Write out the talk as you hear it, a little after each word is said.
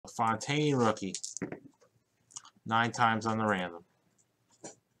Fontaine rookie. 9 times on the random.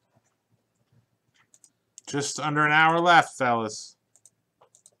 Just under an hour left, fellas.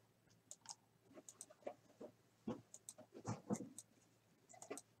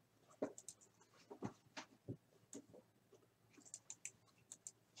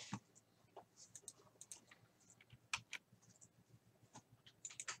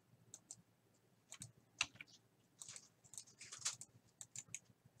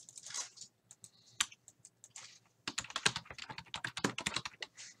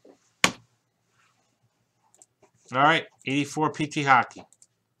 All right, 84 PT Hockey.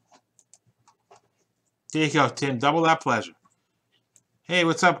 There you go, Tim. Double that pleasure. Hey,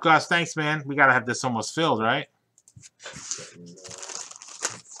 what's up, Gus? Thanks, man. We got to have this almost filled, right?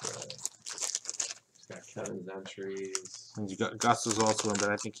 Got Kevin's entries. And you got Gus is also in, but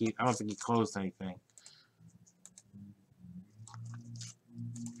I don't think he closed anything.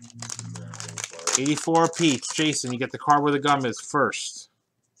 84 Peach. Jason, you get the card where the gum is first.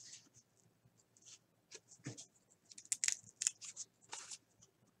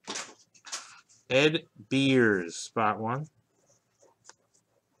 Ed Beers, spot 1.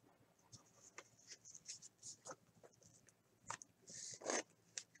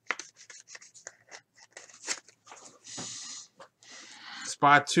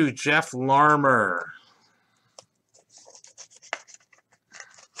 Spot 2, Jeff Larmer.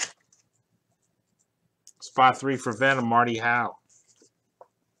 Spot 3 for Venom, Marty Howe.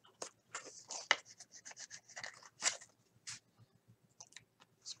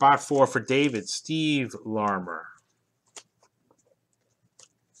 Spot 4 for David, Steve Larmer.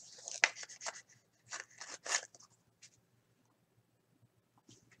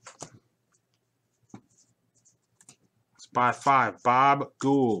 Spot 5, Bob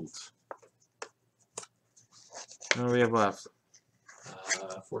Gould. What do we have left?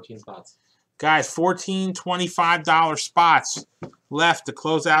 14 spots. Guys, 14 $25 spots left to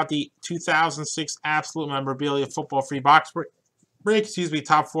close out the 2006 Absolute Memorabilia Football Free Box break. Excuse me,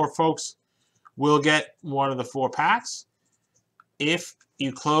 top 4 folks will get one of the 4 packs. If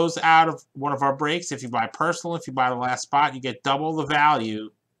you close out of one of our breaks, if you buy personal, if you buy the last spot, you get double the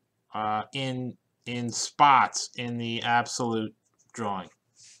value in spots in the Absolute drawing.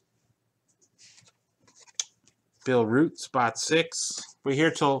 Bill Root, spot 6. We're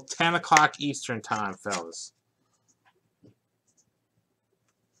here till 10 o'clock Eastern time, fellas.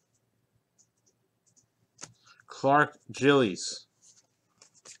 Clark Gillies.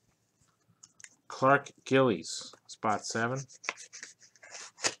 Clark Gillies, spot 7.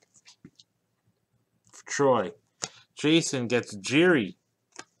 For Troy. Jason gets Jerry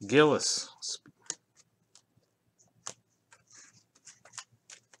Gillis.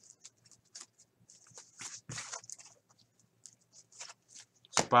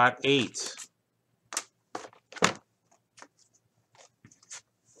 Spot 8.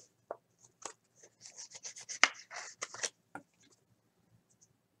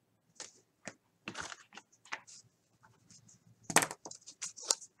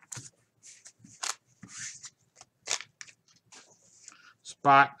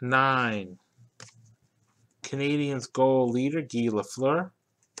 Spot 9. Canadians goal leader, Guy Lafleur.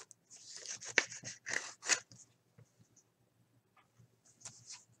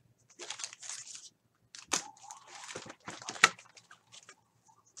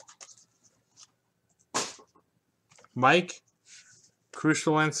 Mike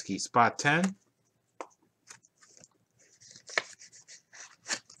Krushelensky, spot 10.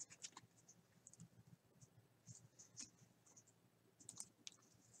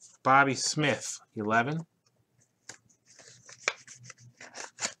 Bobby Smith, 11.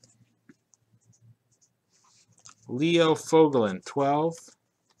 Leo Fogelin, 12.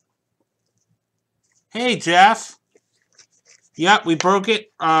 Hey, Jeff. Yep, we broke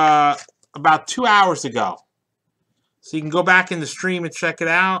it about 2 hours ago. So you can go back in the stream and check it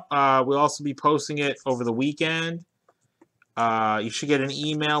out. We'll also be posting it over the weekend. You should get an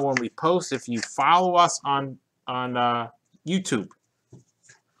email when we post if you follow us on YouTube.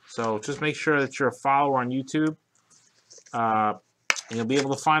 So just make sure that you're a follower on YouTube. And you'll be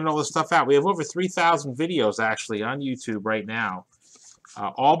able to find all this stuff out. We have over 3,000 videos actually on YouTube right now.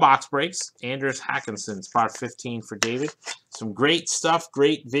 All box breaks. Anders Hackinson, spot 15 for David. Some great stuff,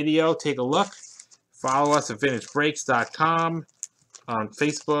 great video. Take a look. Follow us at VintageBreaks.com. On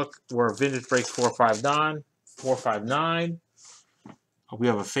Facebook, we're Vintage Breaks 459. We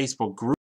have a Facebook group.